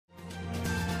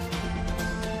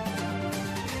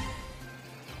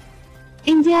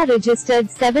India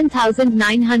registered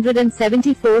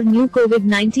 7,974 new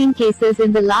Covid-19 cases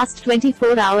in the last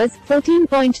 24 hours,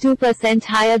 14.2%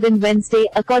 higher than Wednesday,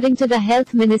 according to the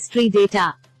Health Ministry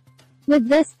data. With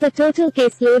this, the total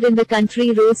caseload in the country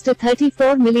rose to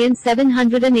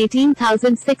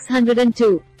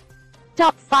 34,718,602.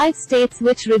 Top 5 states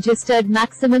which registered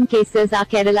maximum cases are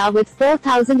Kerala with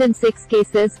 4,006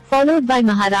 cases, followed by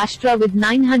Maharashtra with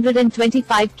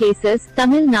 925 cases,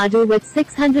 Tamil Nadu with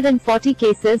 640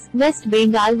 cases, West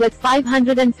Bengal with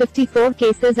 554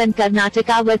 cases and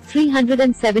Karnataka with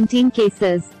 317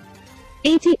 cases.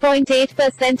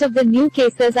 80.8% of the new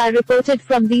cases are reported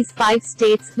from these 5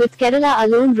 states, with Kerala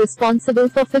alone responsible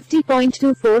for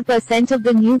 50.24% of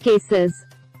the new cases.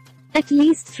 At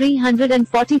least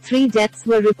 343 deaths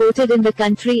were reported in the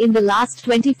country in the last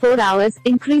 24 hours,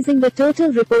 increasing the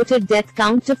total reported death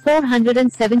count to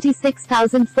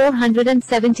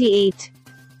 476,478.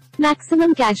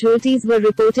 Maximum casualties were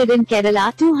reported in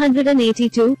Kerala,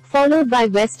 282, followed by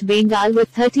West Bengal with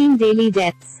 13 daily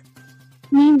deaths.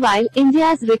 Meanwhile,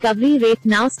 India's recovery rate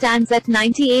now stands at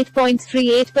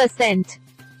 98.38%.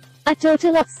 A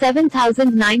total of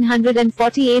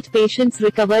 7,948 patients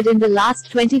recovered in the last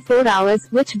 24 hours,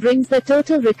 which brings the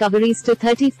total recoveries to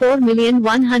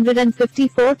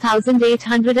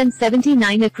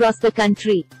 34,154,879 across the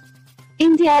country.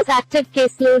 India's active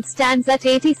caseload stands at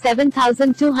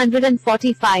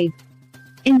 87,245.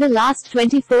 In the last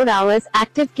 24 hours,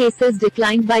 active cases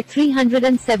declined by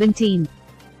 317.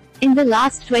 In the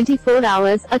last 24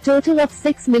 hours, a total of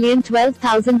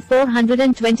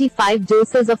 6,012,425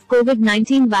 doses of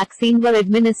Covid-19 vaccine were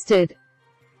administered.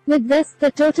 With this,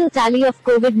 the total tally of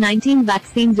Covid-19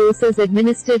 vaccine doses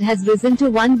administered has risen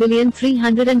to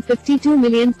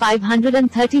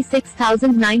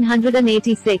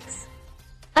 1,352,536,986.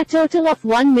 A total of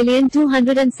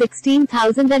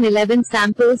 1,216,011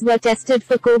 samples were tested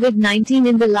for Covid-19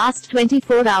 in the last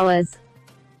 24 hours.